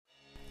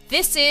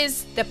This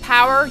is the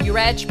Power Your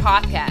Edge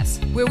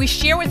podcast, where we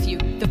share with you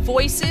the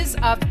voices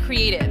of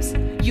creatives.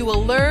 You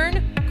will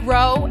learn,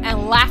 grow,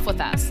 and laugh with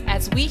us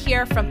as we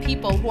hear from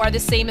people who are the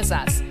same as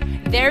us,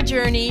 their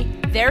journey,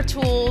 their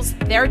tools,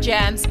 their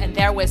gems, and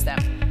their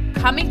wisdom,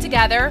 coming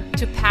together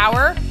to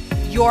power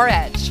your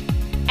edge.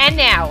 And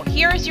now,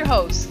 here is your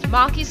host,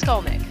 Malki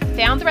Skolnick,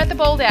 founder at The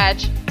Bold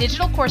Edge,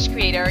 digital course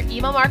creator,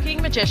 email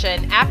marketing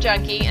magician, app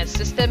junkie, and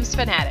systems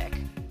fanatic.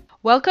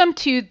 Welcome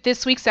to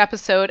this week's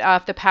episode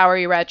of the Power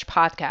Your Edge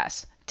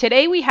podcast.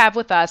 Today we have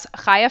with us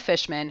Chaya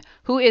Fishman,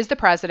 who is the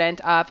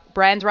president of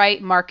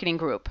BrandRight Marketing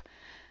Group.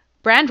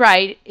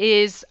 BrandRight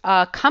is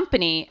a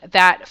company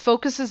that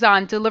focuses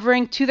on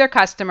delivering to their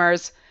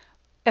customers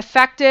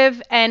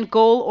effective and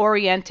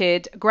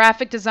goal-oriented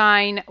graphic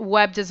design,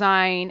 web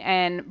design,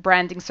 and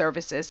branding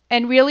services.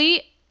 And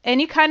really,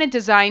 any kind of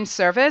design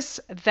service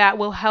that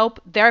will help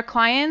their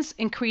clients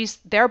increase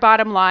their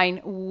bottom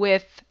line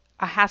with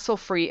a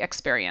hassle-free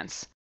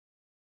experience.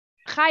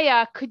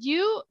 Chaya, could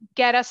you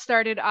get us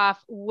started off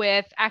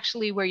with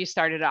actually where you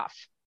started off?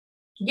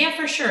 Yeah,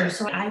 for sure.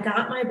 So I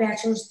got my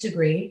bachelor's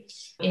degree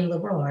in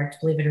liberal arts,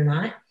 believe it or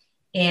not.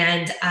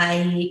 And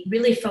I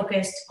really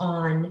focused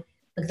on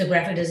the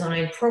graphic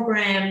design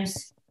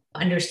programs,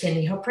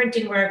 understanding how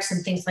printing works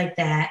and things like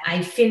that.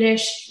 I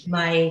finished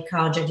my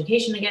college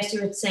education, I guess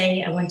you would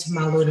say. I went to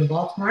Mallard in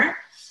Baltimore.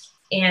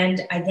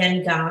 And I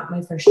then got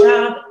my first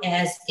job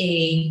as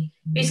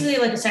basically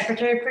like a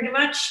secretary pretty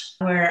much,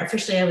 where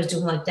officially I was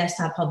doing like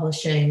desktop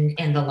publishing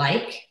and the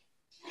like,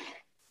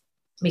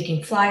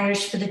 making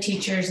flyers for the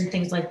teachers and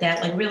things like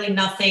that. Like really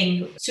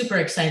nothing super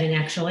exciting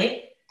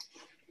actually.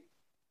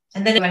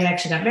 And then I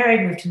actually got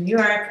married, moved to New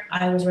York.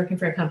 I was working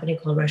for a company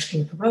called Rush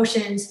King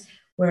Promotions,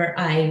 where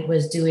I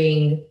was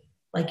doing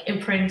like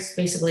imprints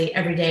basically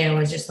every day. I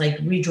was just like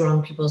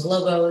redrawing people's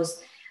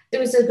logos. It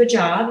was a good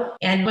job.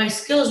 And my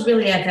skills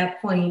really at that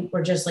point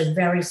were just like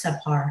very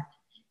subpar.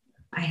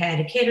 I had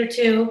to cater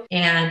to,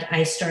 and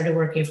I started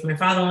working for my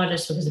father-in-law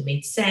just because it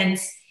made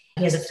sense.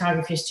 He has a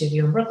photography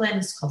studio in Brooklyn.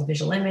 It's called The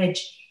Visual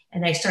Image.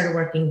 And I started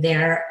working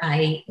there.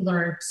 I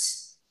learned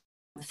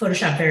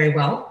Photoshop very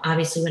well,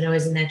 obviously, when I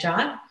was in that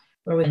job,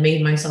 where I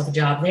made myself a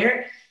job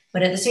there.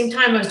 But at the same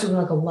time, I was doing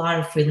like a lot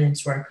of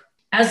freelance work.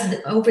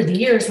 Over the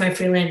years, my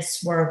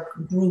freelance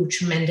work grew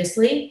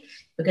tremendously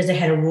because I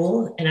had a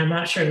rule, and I'm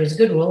not sure it was a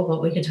good rule,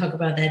 but we can talk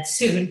about that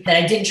soon, that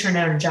I didn't turn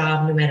out a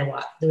job no matter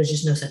what. There was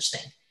just no such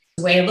thing.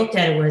 The way I looked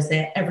at it was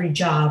that every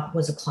job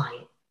was a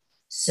client.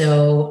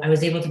 So I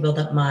was able to build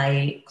up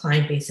my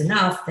client base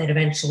enough that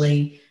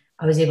eventually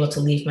I was able to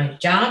leave my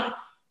job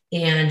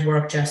and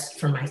work just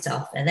for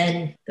myself. And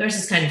then there's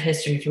this kind of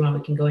history, if you want,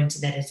 we can go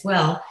into that as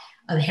well,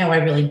 of how I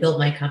really built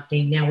my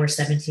company. Now we're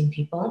 17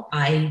 people.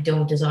 I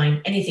don't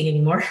design anything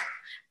anymore.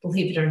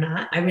 Believe it or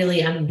not, I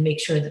really am to make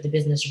sure that the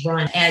business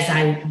run. As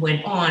I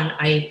went on,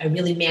 I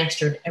really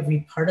mastered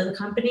every part of the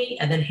company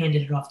and then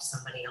handed it off to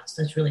somebody else.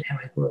 That's really how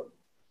I grew.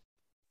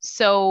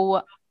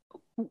 So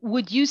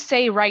would you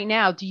say right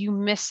now, do you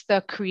miss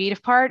the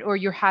creative part, or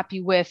you're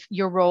happy with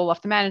your role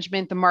of the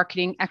management, the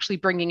marketing, actually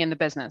bringing in the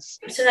business?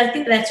 So I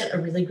think that's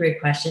a really great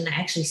question. I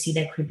actually see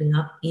that creeping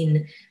up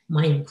in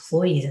my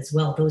employees as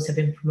well. Those who have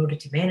been promoted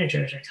to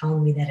managers are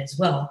telling me that as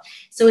well.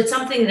 So it's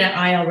something that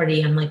I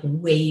already am like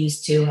way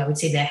used to. I would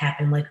say that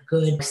happened like a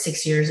good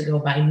 6 years ago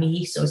by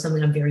me. So it's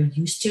something I'm very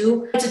used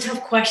to. It's a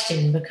tough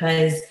question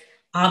because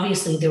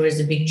obviously there was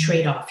a big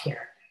trade-off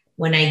here.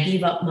 When I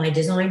gave up my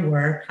design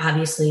work,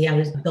 obviously I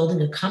was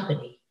building a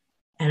company.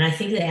 And I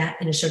think that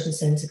in a certain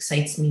sense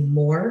excites me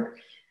more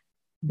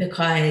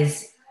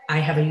because I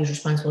have a huge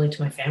responsibility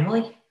to my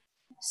family.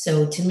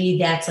 So to me,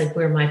 that's like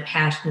where my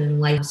passion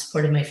in life,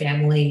 supporting my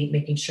family,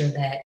 making sure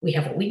that we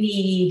have what we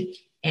need.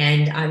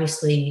 And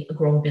obviously a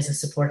growing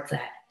business supports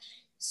that.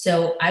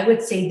 So I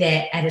would say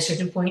that at a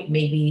certain point,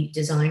 maybe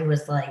design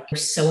was like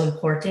so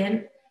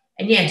important.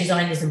 And yeah,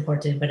 design is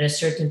important, but at a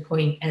certain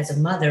point as a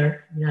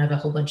mother, I have a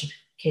whole bunch of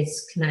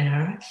kids,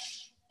 Kanayara,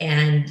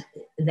 and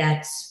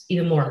that's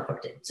even more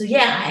important. So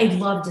yeah, I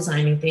love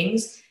designing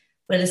things,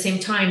 but at the same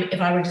time, if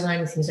I were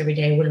designing things every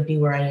day, I wouldn't be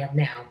where I am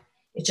now.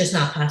 It's just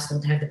not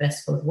possible to have the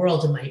best of both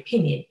worlds, in my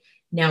opinion.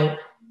 Now,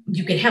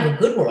 you can have a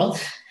good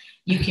world.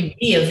 You can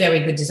be a very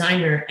good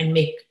designer and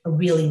make a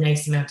really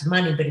nice amount of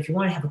money, but if you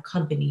want to have a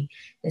company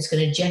that's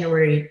going to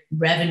generate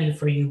revenue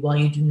for you while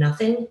you do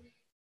nothing,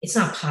 it's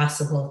not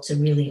possible to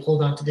really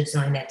hold on to the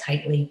design that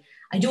tightly.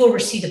 I do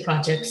oversee the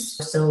projects,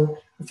 so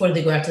before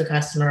they go out to the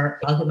customer,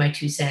 I'll give my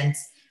 2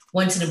 cents.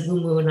 Once in a blue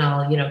moon,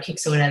 I'll kick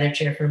someone out of their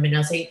chair for a minute.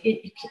 I'll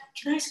say,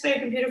 can I spare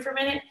your computer for a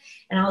minute?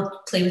 And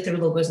I'll play with their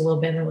logos a little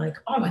bit. And they're like,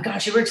 oh my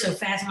gosh, you work so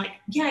fast. I'm like,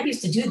 yeah, I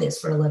used to do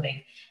this for a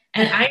living.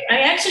 And I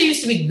actually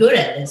used to be good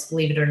at this,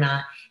 believe it or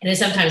not. And it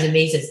sometimes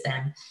amazes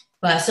them.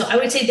 But so I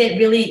would say that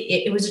really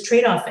it was a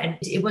trade-off, and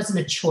it wasn't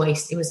a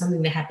choice. It was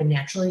something that happened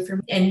naturally for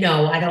me. And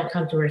no, I don't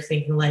come to work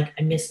thinking like,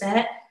 I miss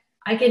that.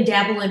 I can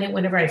dabble in it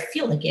whenever I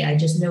feel like it. I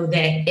just know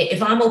that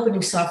if I'm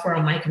opening software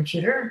on my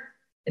computer,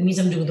 it means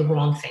I'm doing the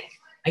wrong thing.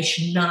 I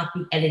should not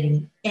be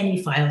editing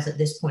any files at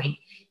this point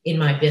in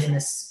my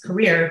business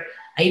career.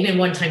 I even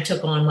one time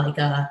took on like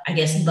I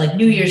guess like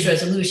New Year's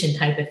resolution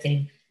type of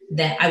thing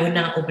that I would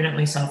not open up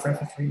my software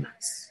for 3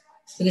 months.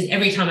 Because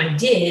every time I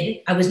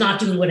did, I was not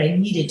doing what I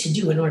needed to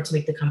do in order to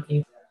make the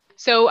company.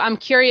 So I'm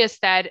curious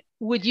that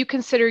would you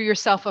consider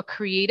yourself a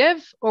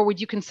creative or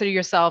would you consider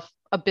yourself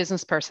a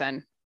business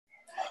person?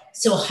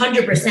 So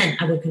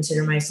 100%, I would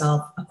consider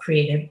myself a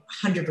creative,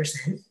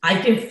 100%.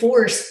 I've been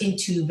forced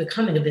into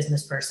becoming a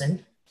business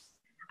person.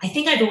 I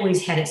think I've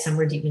always had it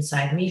somewhere deep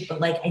inside me, but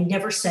like I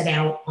never set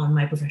out on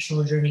my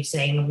professional journey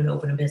saying I'm going to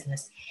open a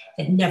business.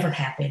 That never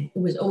happened. It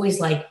was always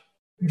like,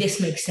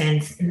 this makes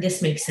sense, and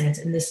this makes sense,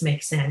 and this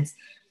makes sense.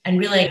 And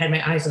really, I had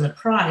my eyes on the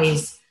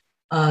prize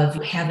of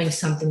having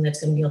something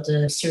that's going to be able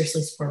to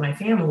seriously support my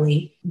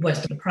family.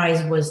 What the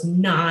prize was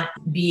not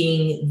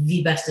being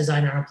the best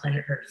designer on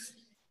planet Earth.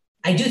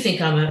 I do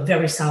think I'm a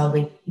very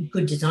solidly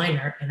good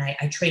designer, and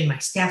I train my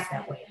staff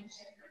that way.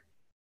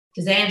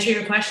 Does that answer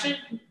your question?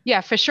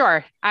 Yeah, for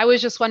sure. I was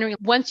just wondering,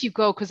 once you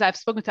go, because I've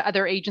spoken to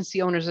other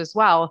agency owners as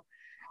well,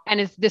 and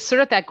it's this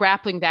sort of that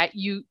grappling that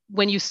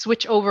when you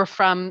switch over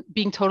from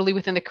being totally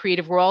within the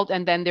creative world,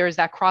 and then there's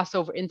that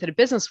crossover into the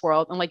business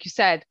world. And like you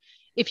said,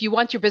 if you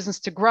want your business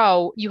to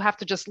grow, you have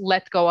to just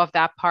let go of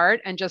that part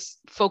and just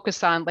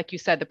focus on, like you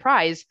said, the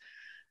prize.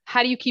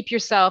 How do you keep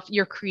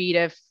your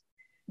creative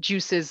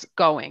juices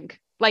going?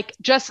 Like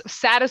just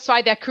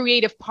satisfy that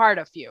creative part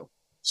of you.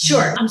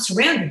 Sure, I'm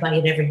surrounded by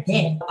it every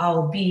day.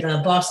 I'll be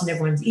the boss in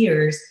everyone's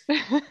ears.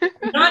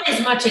 Not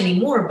as much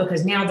anymore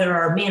because now there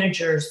are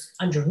managers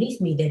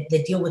underneath me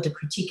that deal with the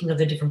critiquing of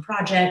the different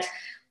projects.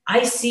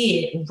 I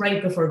see it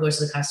right before it goes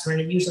to the customer,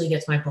 and it usually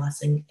gets my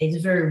blessing.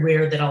 It's very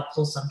rare that I'll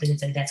pull something and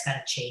say, that's got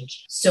to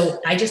change. So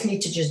I just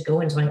need to just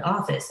go into my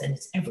office and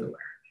it's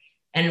everywhere.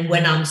 And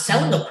when I'm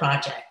selling a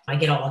project, I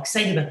get all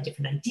excited about the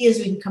different ideas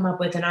we can come up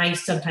with. And I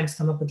sometimes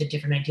come up with the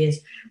different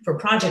ideas for a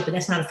project, but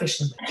that's not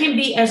official. I can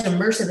be as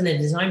immersive in the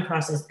design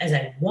process as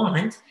I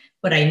want,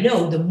 but I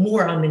know the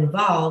more I'm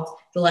involved,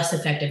 the less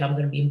effective I'm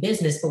going to be in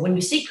business. But when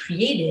you say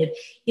creative,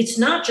 it's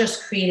not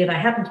just creative. I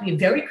happen to be a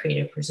very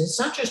creative person. It's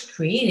not just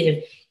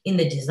creative in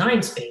the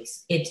design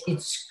space.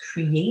 It's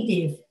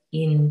creative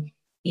in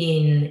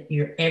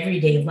your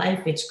everyday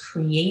life. It's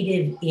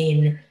creative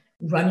in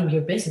running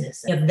your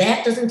business. If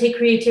that doesn't take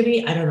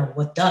creativity, I don't know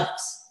what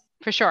does.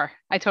 For sure.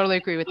 I totally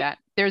agree with that.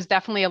 There's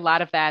definitely a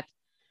lot of that.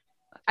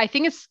 I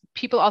think it's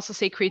people also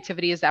say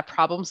creativity is that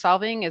problem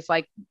solving, is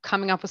like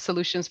coming up with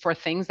solutions for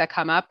things that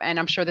come up. And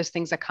I'm sure there's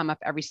things that come up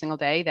every single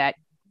day that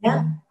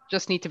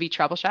just need to be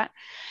troubleshot.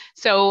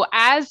 So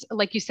as,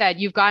 like you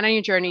said, you've gone on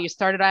your journey, you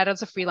started out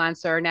as a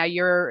freelancer, now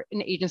you're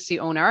an agency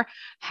owner.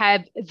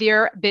 Have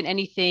there been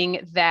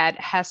anything that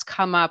has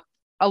come up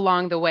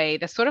along the way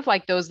that's sort of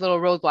like those little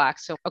roadblocks?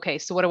 So, okay,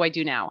 so what do I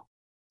do now?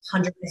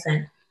 100%.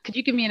 Could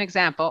you give me an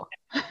example?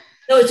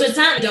 So it's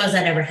not, does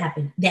that ever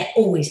happen? That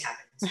always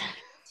happens.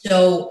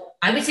 So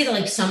I would say that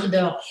like some of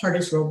the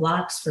hardest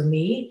roadblocks for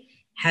me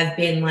have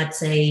been, let's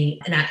say,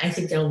 and I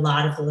think that a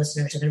lot of the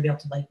listeners are going to be able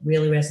to like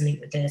really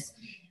resonate with this,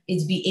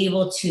 is be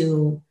able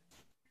to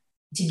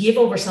give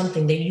over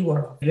something that you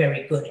are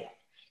very good at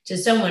to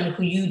someone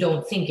who you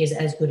don't think is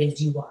as good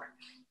as you are.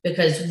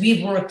 Because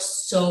we've worked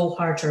so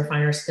hard to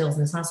refine our skills,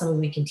 and it's not something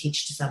we can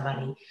teach to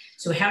somebody.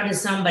 So how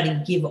does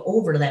somebody give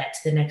over that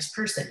to the next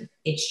person?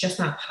 It's just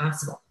not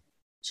possible.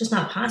 It's just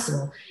not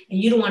possible.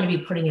 And you don't want to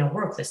be putting out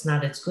work that's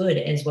not as good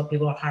as what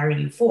people hire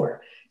you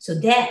for. So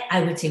that,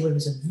 I would say,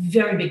 was a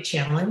very big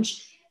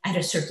challenge at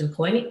a certain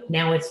point.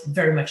 Now it's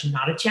very much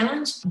not a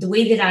challenge. The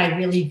way that I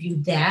really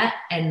viewed that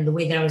and the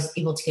way that I was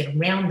able to get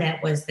around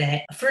that was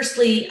that,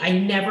 firstly, I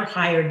never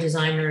hired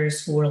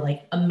designers who were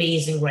like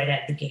amazing right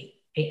out the gate.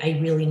 I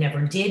really never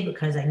did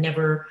because I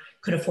never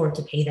could afford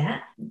to pay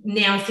that.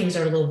 Now things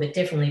are a little bit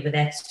differently, but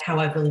that's how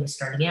I really was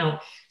starting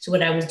out. So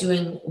what I was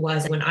doing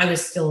was, when I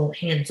was still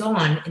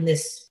hands-on in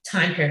this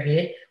time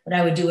period, what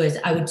I would do is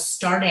I would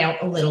start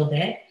out a little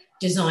bit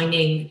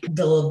designing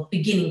the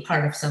beginning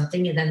part of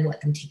something and then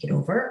let them take it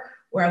over.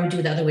 Or I would do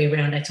it the other way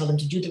around. I tell them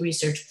to do the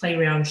research, play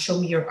around, show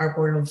me your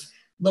artboard of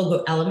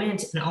logo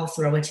elements, and I'll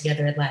throw it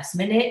together at last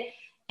minute.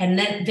 And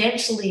then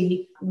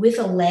eventually, with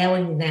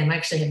allowing them, I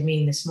actually had a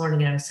meeting this morning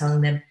and I was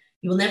telling them,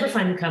 you will never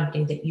find a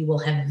company that you will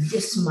have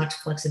this much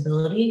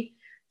flexibility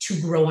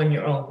to grow on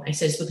your own. I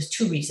said it's because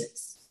 2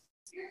 reasons.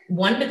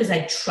 One, because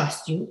I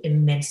trust you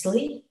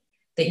immensely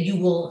that you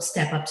will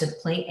step up to the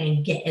plate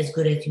and get as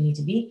good as you need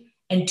to be.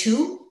 And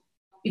 2,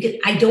 because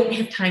I don't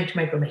have time to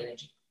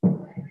micromanage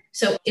you.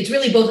 So it's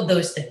really both of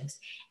those things.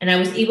 And I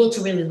was able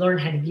to really learn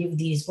how to give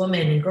these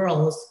women and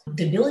girls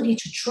the ability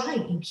to try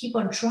and keep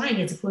on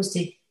trying, as opposed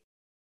to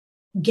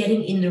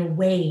getting in their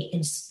way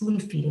and spoon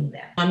feeding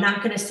them. I'm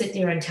not going to sit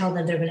there and tell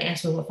them they're going to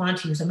ask me what font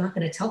to use. I'm not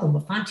going to tell them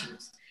what font to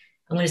use.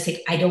 I'm going to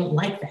say, I don't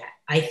like that.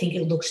 I think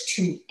it looks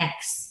too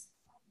X,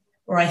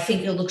 or I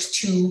think it looks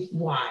too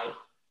Y.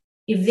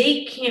 If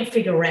they can't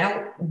figure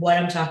out what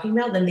I'm talking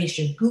about, then they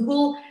should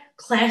Google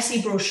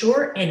classy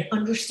brochure and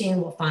understand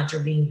what fonts are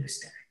being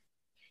used there.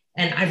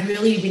 And I've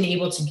really been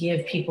able to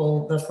give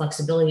people the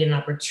flexibility and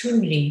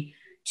opportunity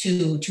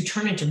to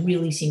turn into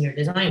really senior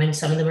design. And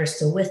some of them are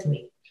still with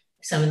me.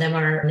 Some of them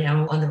are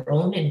now on their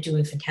own and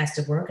doing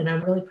fantastic work, and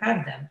I'm really proud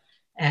of them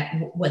at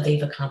what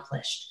they've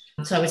accomplished.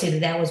 So I would say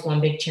that that was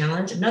one big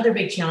challenge. Another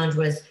big challenge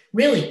was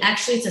really,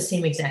 actually, it's the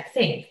same exact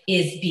thing,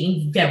 is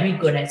being very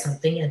good at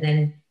something and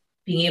then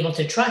being able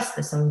to trust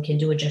that someone can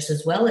do it just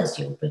as well as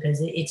you, because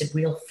it's a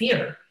real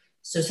fear.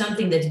 So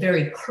something that's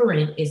very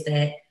current is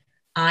that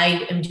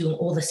I am doing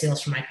all the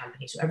sales for my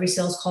company. So every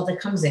sales call that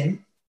comes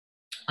in,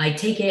 I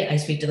take it, I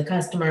speak to the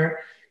customer.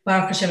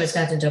 Baruch Hashem, it's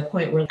gotten to a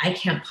point where I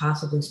can't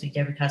possibly speak to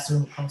every customer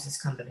who calls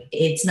this company.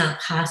 It's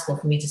not possible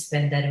for me to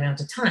spend that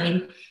amount of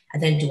time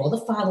and then do all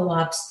the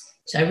follow-ups.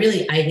 So I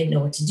didn't know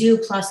what to do.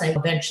 Plus, I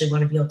eventually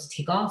want to be able to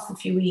take off a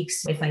few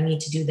weeks if I need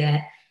to do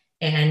that.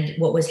 And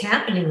what was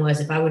happening was,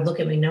 if I would look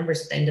at my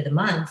numbers at the end of the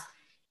month,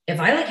 if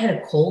I had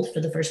a cold for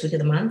the first week of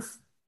the month,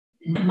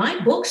 my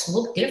books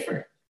look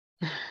different.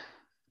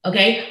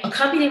 Okay. A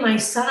company my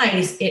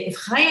size, if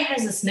Chaya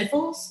has the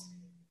sniffles,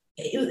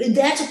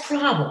 that's a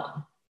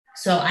problem.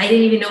 So I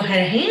didn't even know how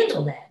to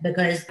handle that,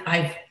 because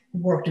I've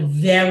worked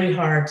very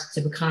hard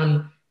to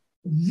become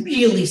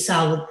really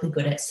solidly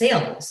good at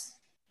sales.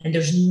 And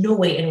there's no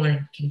way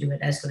anyone can do it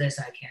as good as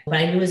I can. But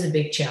I knew it was a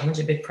big challenge,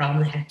 a big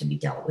problem that had to be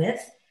dealt with.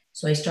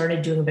 So I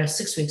started doing, about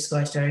 6 weeks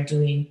ago, I started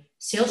doing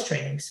sales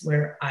trainings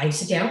where I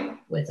sit down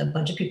with a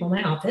bunch of people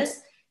in my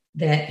office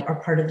that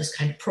are part of this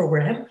kind of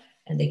program,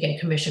 and they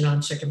get commission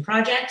on certain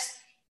projects.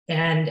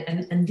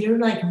 And they're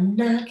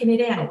knocking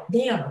it out.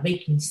 They are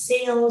making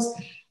sales.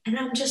 And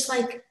I'm just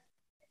like,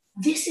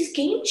 this is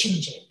game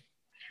changing.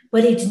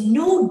 But it's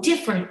no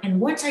different. And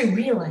once I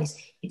realized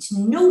it's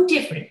no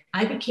different,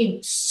 I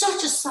became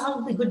such a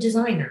solidly good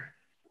designer.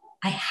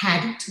 I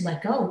had to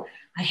let go.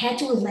 I had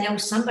to allow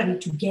somebody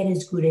to get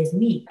as good as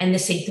me. And the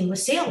same thing with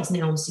sales.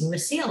 Now I'm seeing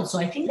with sales. So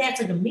I think that's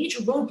a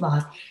major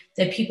roadblock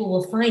that people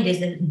will find, is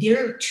that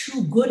they're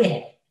too good at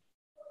it.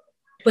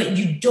 But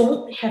you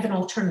don't have an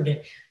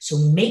alternative. So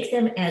make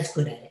them as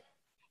good at it.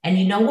 And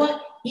you know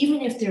what?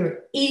 Even if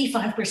they're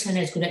 85%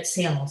 as good at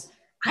sales,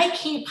 I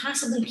can't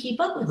possibly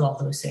keep up with all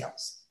those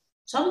sales.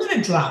 So I'm going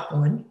to drop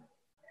one.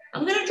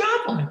 And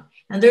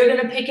they're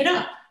going to pick it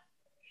up.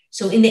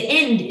 So in the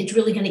end, it's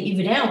really going to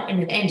even out. And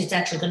in the end, it's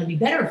actually going to be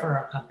better for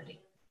our company.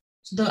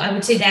 So I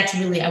would say that's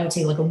really,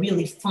 like a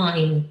really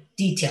fine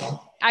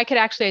detail. I could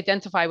actually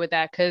identify with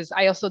that, because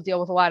I also deal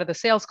with a lot of the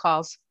sales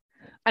calls.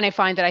 And I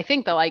find that I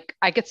think that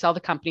I could sell the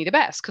company the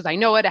best because I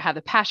know it, I have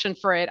the passion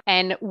for it.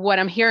 And what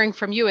I'm hearing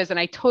from you is, and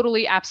I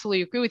totally,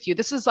 absolutely agree with you,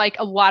 this is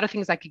a lot of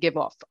things I could give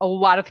off. A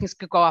lot of things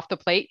could go off the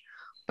plate.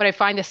 But I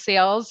find the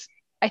sales,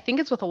 I think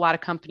it's with a lot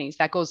of companies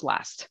that goes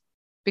last,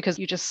 because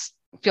you just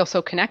feel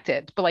so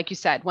connected. But like you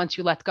said, once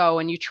you let go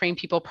and you train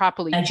people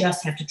properly, I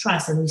just have to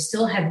trust. And we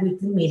still have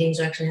weekly meetings.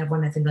 We actually have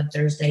one, I think, on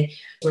Thursday,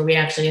 where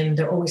and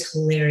they're always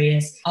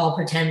hilarious. I'll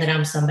pretend that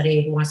I'm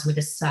somebody who wants to make a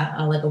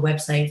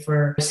website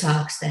for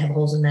socks that have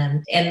holes in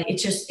them. And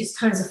it's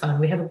tons of fun.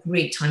 We have a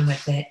great time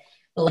with it.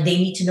 But they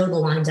need to know the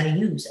lines I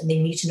use, and they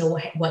need to know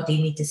what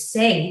they need to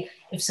say.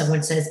 If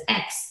someone says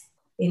X,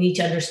 they need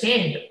to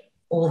understand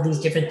all these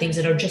different things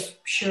that are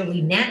just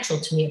purely natural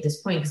to me at this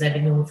point, because I've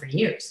been doing it for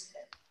years.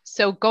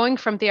 So going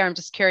from there, I'm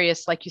just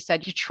curious, like you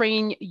said, you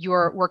train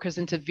your workers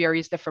into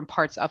various different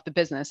parts of the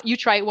business. You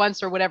try it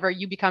once or whatever,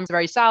 you become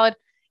very solid,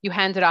 you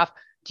hand it off.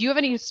 Do you have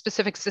any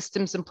specific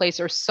systems in place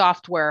or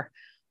software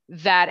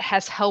that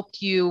has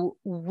helped you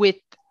with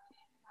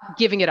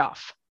giving it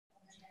off?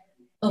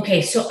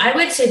 Okay, so I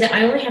would say that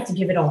I only have to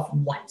give it off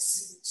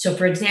once. So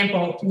for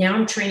example, now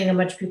I'm training a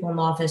bunch of people in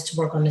the office to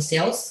work on the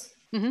sales.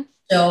 Mm-hmm.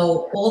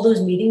 So all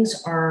those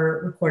meetings are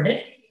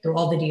recorded. They're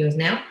all videos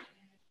now.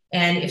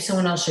 And if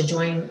someone else should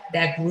join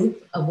that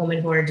group of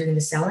women who are doing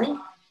the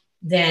selling,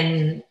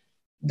 then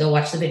they'll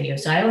watch the video.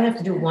 So I only have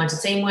to do it once. The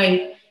same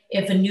way,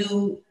 if a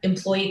new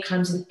employee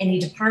comes in any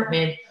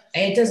department,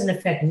 it doesn't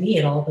affect me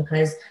at all,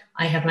 because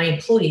I have my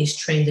employees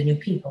train the new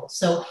people.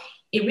 So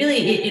it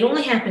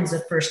only happens the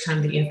first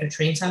time that you have to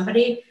train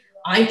somebody.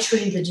 I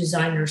trained the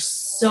designer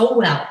so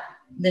well,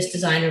 this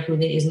designer who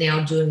is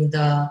now doing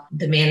the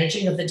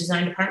managing of the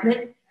design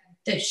department,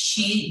 that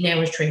she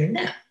now is training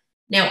them.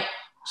 Now,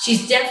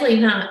 she's definitely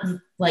not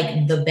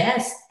the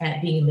best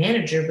at being a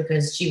manager,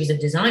 because she was a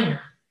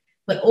designer.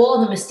 But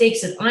all the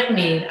mistakes that I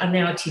made, I'm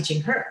now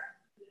teaching her.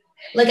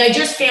 I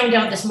just found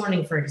out this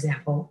morning, for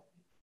example,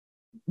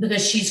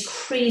 because she's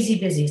crazy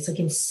busy. It's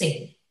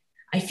insane.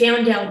 I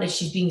found out that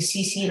she's being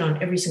CC'd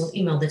on every single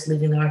email that's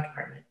leaving the art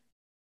department.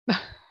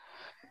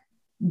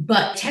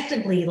 But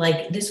technically,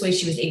 this way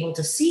she was able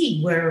to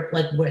see where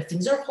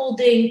things are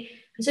holding.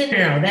 I said,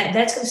 no,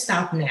 that's going to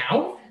stop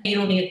now. You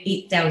don't need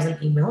 8,000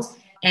 emails.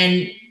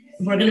 And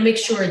we're going to make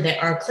sure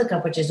that our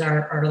ClickUp, which is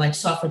our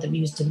software that we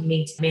use to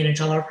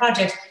manage all our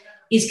projects,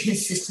 is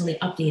consistently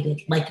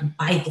updated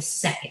by the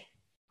second.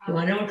 You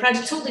want to know what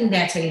project's holding?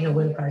 That's how you know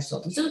where the project's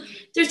holding. So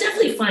there's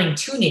definitely fine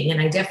tuning,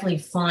 and I definitely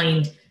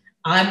find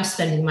I'm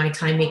spending my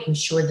time making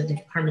sure that the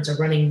departments are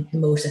running the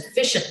most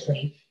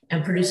efficiently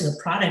and producing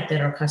a product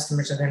that our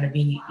customers are going to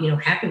be,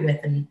 happy with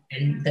and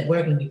that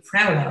we're going to be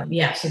proud of.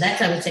 Yeah. So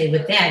that's, I would say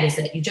with that, is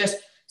that you just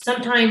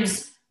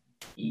sometimes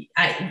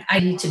I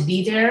need to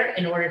be there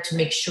in order to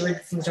make sure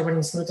that things are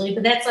running smoothly.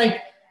 But that's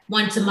like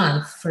once a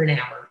month for an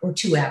hour or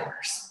 2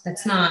 hours.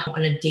 That's not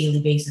on a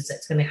daily basis.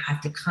 That's going to have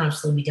to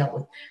constantly be dealt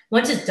with.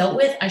 Once it's dealt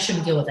with, I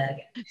shouldn't deal with that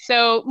again.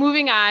 So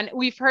moving on,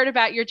 we've heard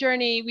about your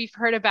journey. We've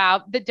heard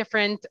about the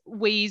different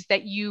ways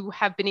that you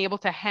have been able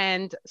to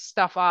hand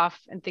stuff off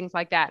and things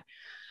like that.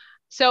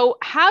 So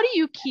how do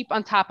you keep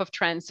on top of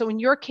trends? So in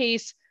your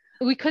case,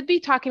 we could be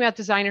talking about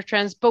designer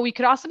trends, but we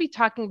could also be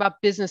talking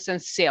about business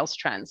and sales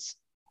trends.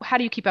 How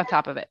do you keep on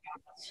top of it?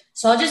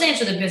 So I'll just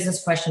answer the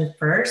business question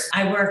first.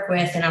 I work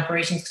with an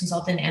operations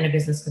consultant and a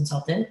business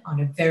consultant on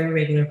a very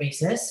regular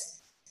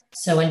basis.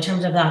 So in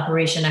terms of the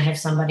operation, I have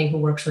somebody who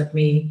works with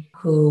me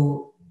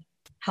who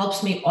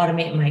helps me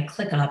automate my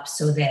ClickUp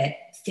so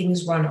that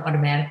things run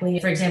automatically.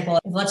 For example,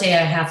 if let's say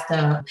I have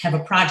to have a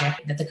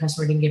project that the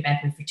customer didn't get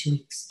back to me for 2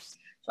 weeks.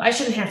 So I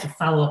shouldn't have to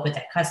follow up with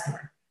that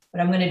customer.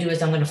 What I'm going to do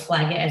is I'm going to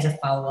flag it as a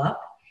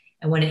follow-up.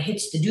 And when it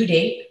hits the due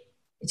date,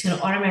 it's going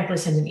to automatically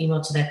send an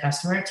email to that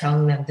customer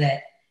telling them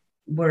that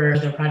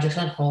their project's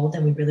on hold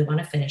and we really want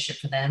to finish it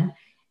for them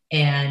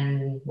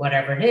and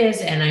whatever it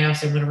is. And I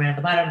also went around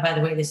the bottom, by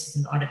the way, this is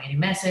an automated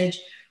message.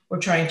 We're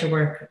trying to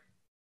work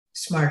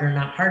smarter,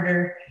 not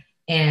harder,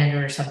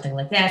 or something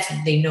like that. So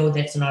they know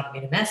that it's an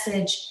automated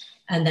message,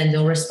 and then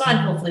they'll respond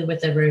hopefully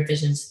with the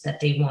revisions that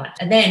they want.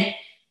 And then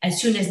as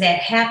soon as that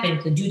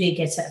happens, the due date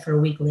gets set for a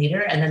week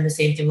later, and then the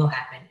same thing will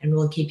happen, and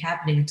will keep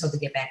happening until they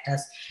get back to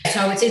us. So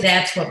I would say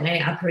that's what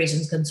my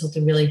operations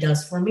consultant really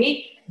does for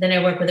me. Then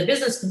I work with a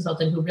business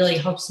consultant who really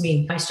helps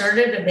me. I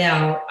started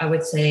about, I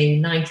would say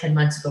 9-10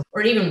 months ago,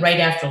 or even right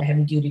after the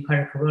heavy duty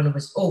part of Corona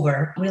was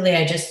over. Really,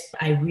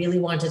 I really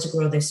wanted to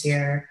grow this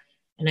year.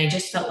 And I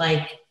just felt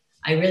like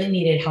I really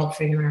needed help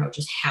figuring out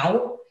just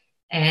how,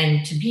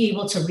 and to be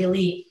able to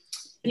really,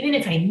 even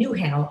if I knew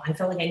how, I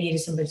felt like I needed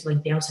somebody to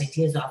like bounce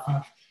ideas off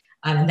of.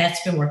 And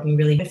that's been working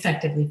really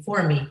effectively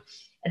for me.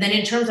 And then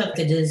in terms of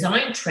the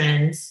design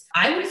trends,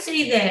 I would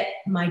say that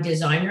my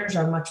designers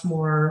are much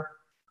more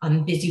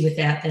busy with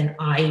that than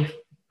I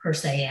per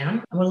se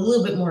am. I'm a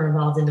little bit more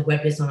involved in the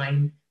web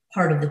design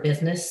part of the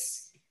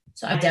business.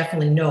 So I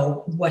definitely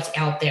know what's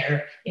out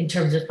there in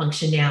terms of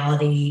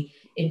functionality,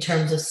 in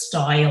terms of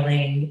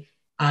styling,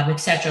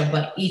 etc.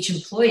 But each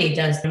employee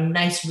does a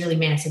nice, really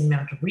massive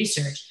amount of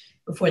research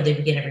before they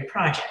begin every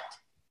project.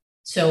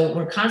 So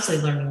we're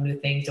constantly learning new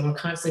things, and we're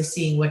constantly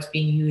seeing what's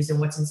being used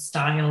and what's in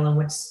style and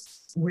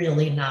what's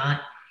really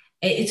not.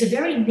 It's a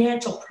very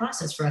natural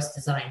process for us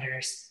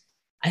designers,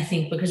 I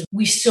think, because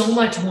we so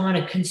much want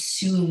to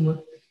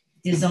consume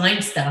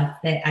design stuff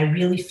that I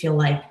really feel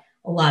like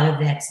a lot of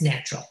that's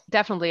natural.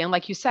 Definitely. And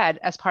like you said,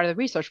 as part of the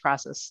research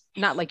process,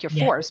 not like you're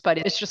forced, but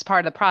it's just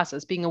part of the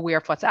process, being aware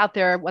of what's out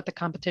there, what the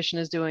competition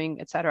is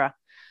doing, et cetera.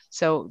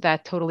 So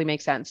that totally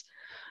makes sense.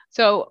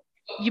 So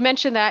you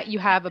mentioned that you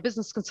have a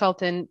business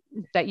consultant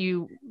that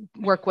you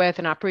work with,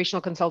 an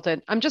operational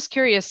consultant. I'm just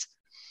curious,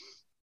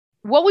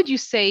 what would you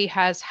say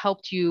has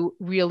helped you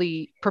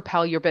really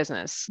propel your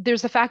business?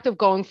 There's the fact of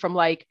going from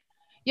like,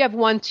 you have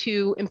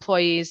 1-2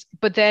 employees,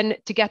 but then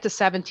to get to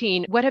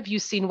 17, what have you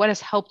seen? What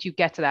has helped you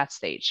get to that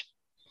stage?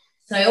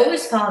 So I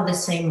always follow the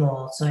same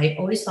rule. So I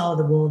always follow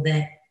the rule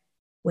that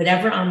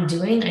whatever I'm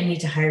doing, I need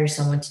to hire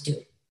someone to do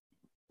it.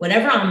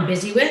 Whatever I'm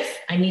busy with,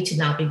 I need to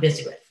not be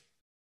busy with.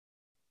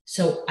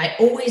 So I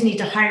always need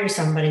to hire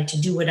somebody to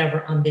do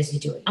whatever I'm busy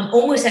doing. I'm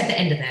almost at the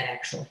end of that,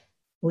 actually,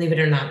 believe it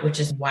or not, which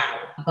is wow.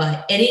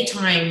 But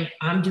anytime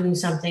I'm doing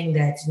something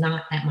that's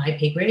not at my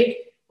pay grade,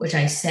 which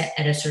I set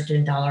at a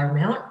certain dollar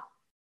amount,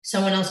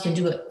 someone else can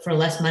do it for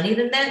less money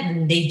than that,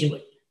 and they do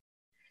it.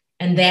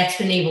 And that's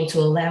been able to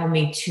allow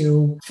me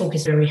to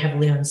focus very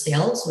heavily on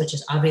sales, which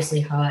is obviously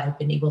how I've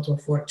been able to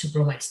afford to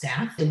grow my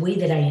staff. The way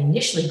that I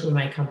initially grew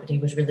my company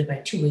was really by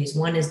 2 ways.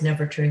 One is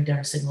never turning down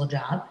a single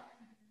job,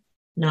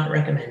 not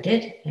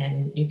recommended.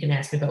 And you can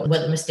ask me about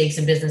what mistakes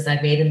in business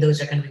I've made, and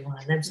those are going to be one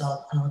of them.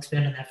 So I'll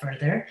expand on that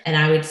further. And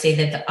I would say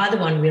that the other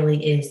one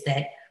really is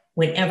that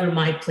whenever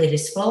my plate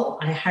is full,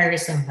 I hire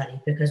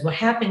somebody, because what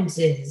happens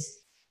is,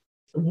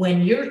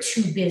 when you're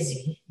too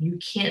busy, you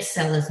can't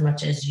sell as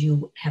much as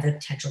you have the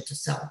potential to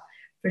sell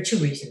for 2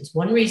 reasons.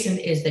 One reason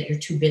is that you're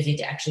too busy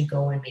to actually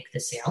go and make the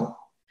sale.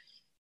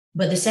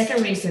 But the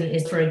second reason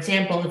is, for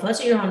example, if let's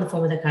say you're on the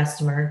phone with a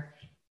customer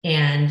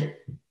and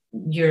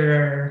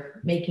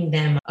you're making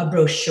them a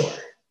brochure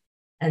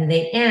and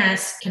they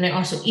ask, can I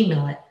also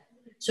email it?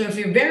 So if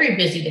you're very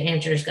busy, the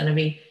answer is going to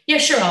be, yeah,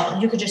 sure,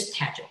 you could just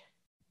attach it.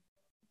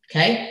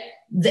 Okay.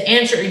 The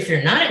answer, if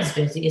you're not as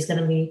busy, is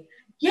going to be,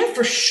 yeah,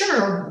 for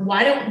sure.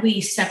 Why don't we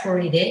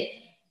separate it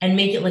and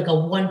make it like a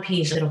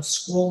 1-page that'll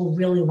scroll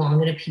really long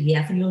in a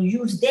PDF, and you'll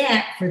use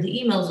that for the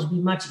emails. It'll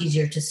be much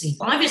easier to see.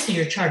 Obviously,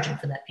 you're charging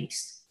for that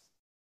piece.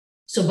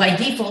 So by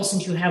default,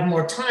 since you have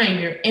more time,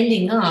 you're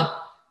ending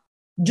up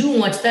doing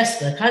what's best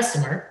for the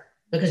customer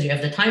because you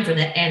have the time for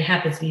that, and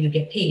happens to be you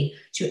get paid.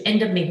 So you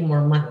end up making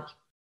more money.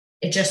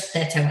 That's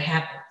how it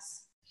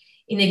happens.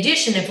 In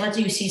addition, if let's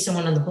say you see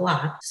someone on the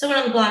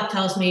block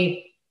tells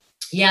me,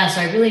 yeah,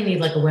 so I really need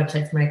like a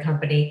website for my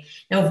company.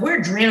 Now, if we're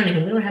drowning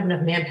and we don't have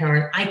enough manpower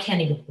and I can't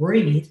even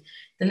breathe,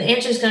 then the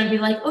answer is going to be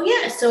like, oh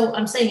yeah, so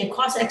I'm saying it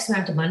costs X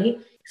amount of money.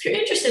 If you're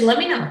interested, let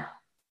me know.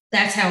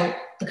 That's how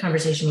the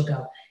conversation would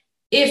go.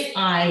 If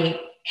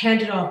I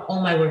handed off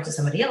all my work to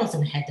somebody else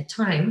and had the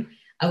time,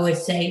 I would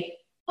say,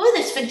 oh,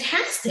 that's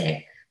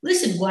fantastic.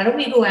 Listen, why don't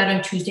we go out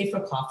on Tuesday for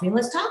coffee and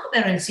let's talk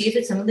about it and see if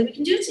it's something that we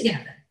can do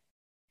together.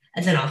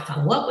 And then I'll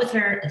follow up with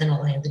her, and then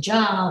I'll land the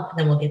job, and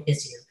then we'll get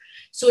busier.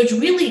 So it's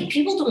really,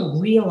 people don't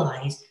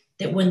realize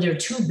that when they're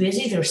too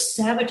busy, they're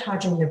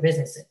sabotaging their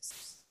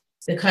businesses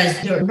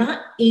because they're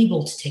not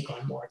able to take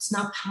on more. It's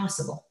not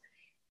possible.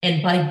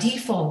 And by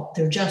default,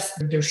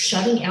 they're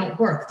shutting out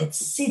work that's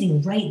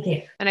sitting right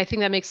there. And I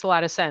think that makes a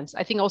lot of sense.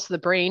 I think also the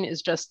brain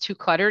is just too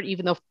cluttered,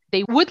 even though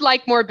they would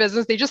like more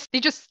business, they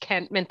just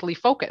can't mentally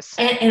focus.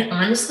 And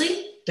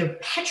honestly, they're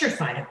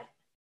petrified of it.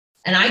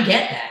 And I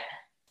get that.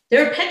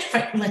 They're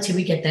petrified. Let's say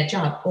we get that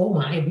job. Oh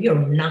my, we are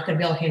not going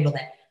to be able to handle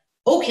that.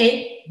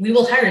 Okay, we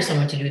will hire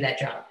someone to do that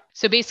job.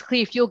 So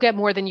basically, if you'll get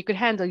more than you could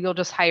handle, you'll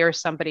just hire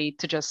somebody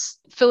to just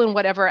fill in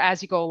whatever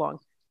as you go along.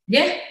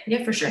 Yeah,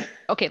 for sure.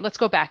 Okay, let's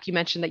go back. You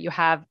mentioned that you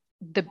have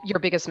your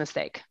biggest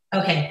mistake.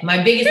 Okay,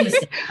 my biggest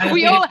mistake.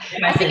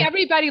 I think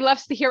everybody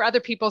loves to hear other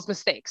people's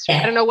mistakes. Right?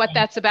 Yeah. I don't know what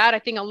that's about. I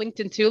think on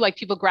LinkedIn too, like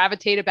people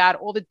gravitate about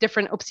all the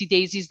different oopsie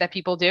daisies that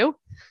people do.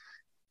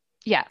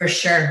 Yeah, for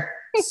sure.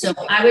 So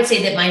I would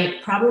say that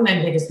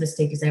my biggest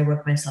mistake is I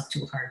worked myself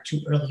too hard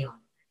too early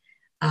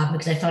on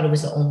because I thought it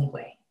was the only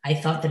way. I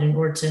thought that in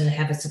order to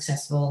have a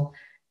successful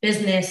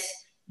business,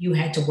 you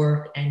had to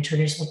work and turn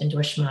yourself into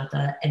a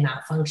schmata and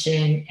not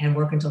function and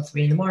work until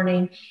 3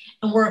 a.m.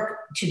 and work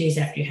 2 days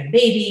after you had a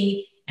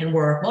baby and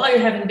work while you're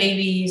having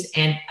babies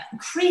and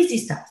crazy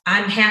stuff.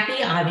 I'm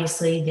happy,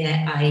 obviously,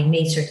 that I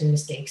made certain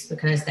mistakes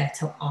because that's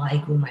how I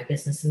grew my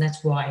business. And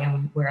that's why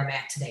I'm where I'm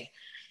at today.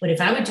 But if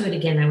I would do it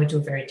again, I would do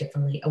it very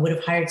differently. I would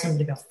have hired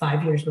somebody about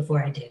 5 years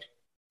before I did.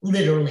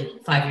 Literally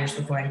 5 years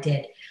before I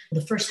did.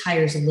 The first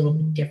hire is a little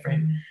bit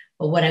different.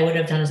 But what I would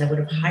have done is I would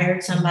have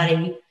hired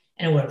somebody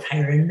and I would have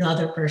hired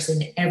another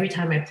person. Every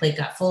time my plate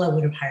got full, I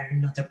would have hired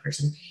another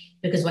person.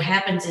 Because what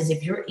happens is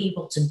if you're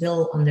able to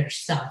build on their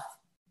stuff,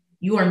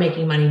 you are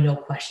making money, no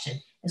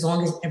question. As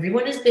long as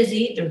everyone is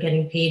busy, they're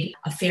getting paid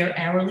a fair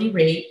hourly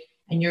rate,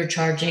 and you're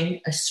charging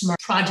a smart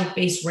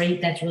project-based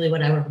rate. That's really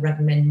what I would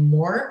recommend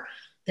more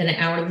than an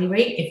hourly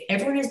rate. If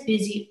everyone is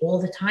busy all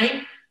the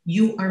time,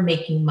 you are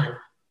making money.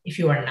 If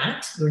you are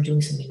not, you're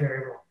doing something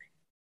very wrong.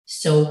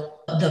 So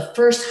the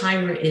first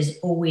hire is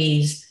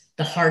always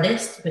the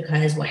hardest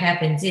because what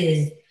happens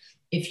is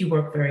if you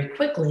work very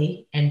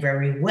quickly and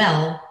very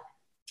well,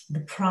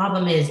 the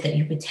problem is that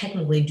you could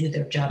technically do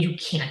their job. You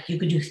can't. You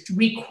could do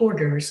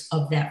 3/4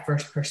 of that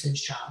first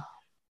person's job.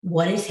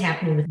 What is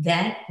happening with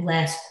that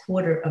last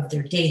quarter of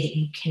their day that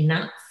you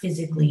cannot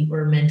physically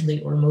or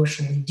mentally or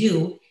emotionally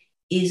do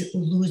is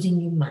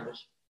losing you money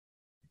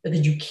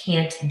because you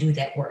can't do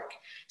that work.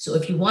 So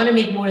if you want to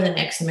make more than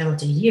X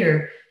amount a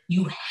year,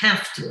 you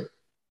have to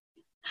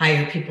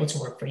hire people to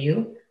work for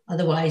you.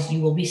 Otherwise, you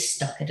will be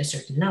stuck at a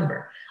certain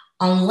number.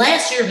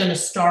 Unless you're going to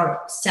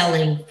start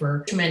selling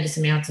for tremendous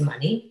amounts of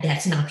money,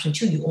 that's an option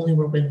too. You only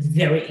work with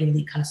very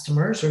elite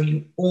customers, or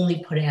you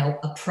only put out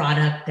a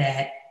product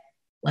that,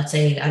 let's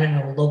say, I don't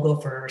know, a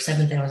logo for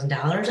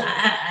 $7,000.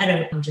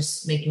 I'm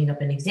just making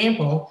up an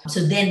example.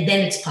 So then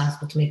it's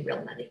possible to make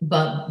real money.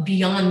 But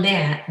beyond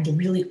that, the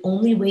really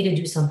only way to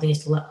do something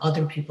is to let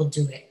other people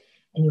do it.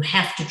 And you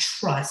have to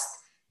trust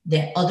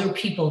that other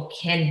people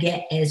can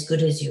get as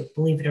good as you,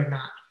 believe it or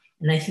not.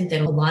 And I think that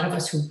a lot of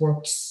us who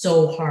worked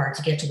so hard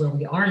to get to where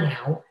we are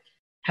now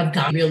have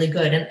got really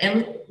good.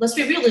 And let's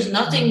be real, there's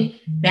nothing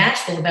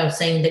bashful about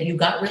saying that you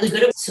got really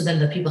good at it. So then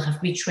the people have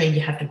to be trained.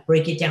 You have to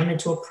break it down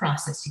into a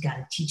process. You got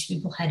to teach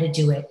people how to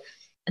do it.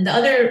 And the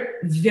other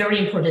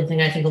very important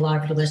thing I think a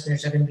lot of your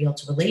listeners are going to be able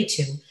to relate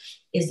to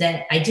is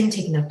that I didn't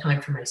take enough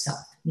time for myself.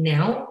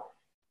 Now,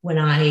 when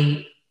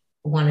I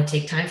want to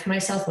take time for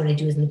myself, what I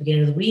do is in the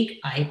beginning of the week,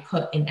 I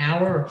put an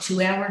hour or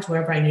 2 hours,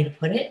 wherever I need to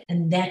put it.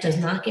 And that does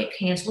not get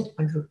canceled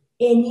under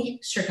any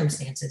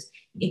circumstances.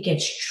 It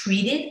gets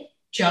treated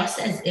just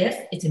as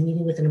if it's a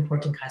meeting with an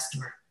important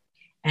customer.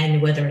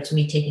 And whether it's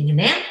me taking a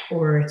nap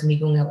or it's me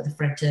going out with a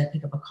friend to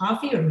pick up a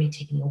coffee or me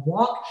taking a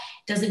walk,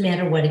 doesn't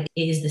matter what it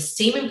is. The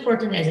same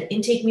important as an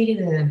intake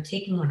meeting that I'm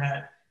taking on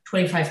a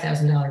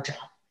 $25,000 job.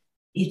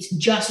 It's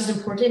just as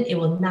important. It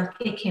will not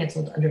get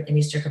canceled under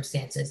any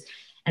circumstances.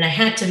 And I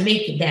had to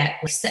make that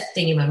set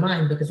thing in my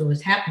mind because what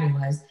was happening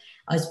was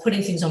I was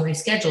putting things on my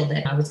schedule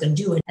that I was going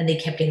to do and they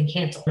kept getting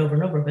canceled over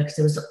and over because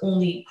it was the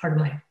only part of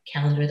my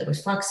calendar that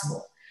was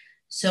flexible.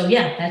 So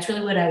yeah, that's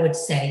really what I would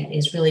say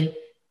is really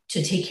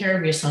to take care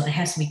of yourself. It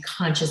has to be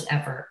conscious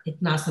effort.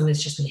 It's not something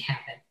that's just going to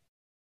happen.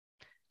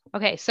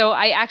 Okay. So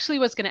I actually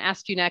was going to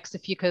ask you next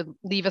if you could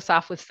leave us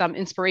off with some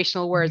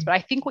inspirational words, but I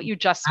think what you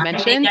just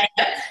mentioned,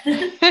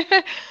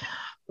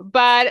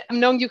 but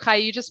knowing you,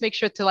 Chaya, you just make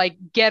sure to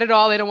get it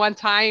all in at one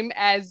time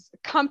as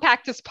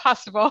compact as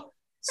possible.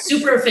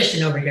 Super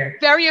efficient over here.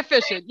 Very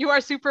efficient. You are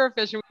super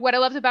efficient. What I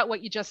loved about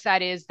what you just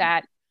said is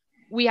that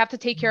We have to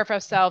take care of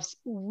ourselves.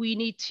 We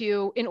need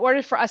to, in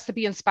order for us to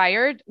be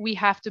inspired, we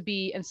have to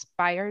be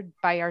inspired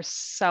by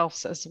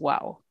ourselves as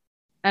well.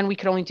 And we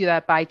can only do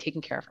that by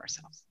taking care of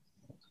ourselves.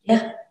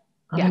 Yeah,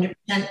 100%.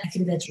 I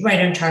think that's right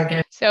on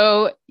target.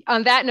 So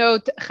on that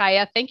note,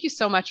 Chaya, thank you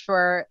so much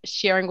for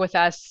sharing with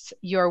us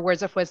your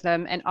words of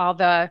wisdom and all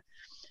the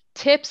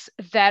tips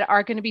that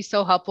are going to be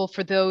so helpful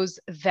for those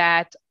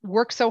that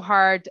work so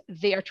hard.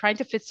 They are trying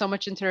to fit so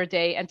much into their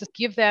day, and to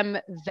give them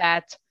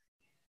that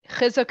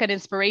chizuk and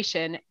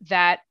inspiration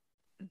that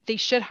they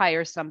should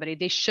hire somebody.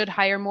 They should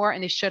hire more,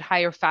 and they should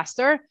hire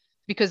faster,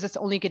 because it's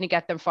only going to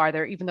get them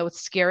farther. Even though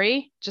it's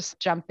scary, just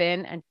jump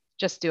in and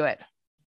just do it.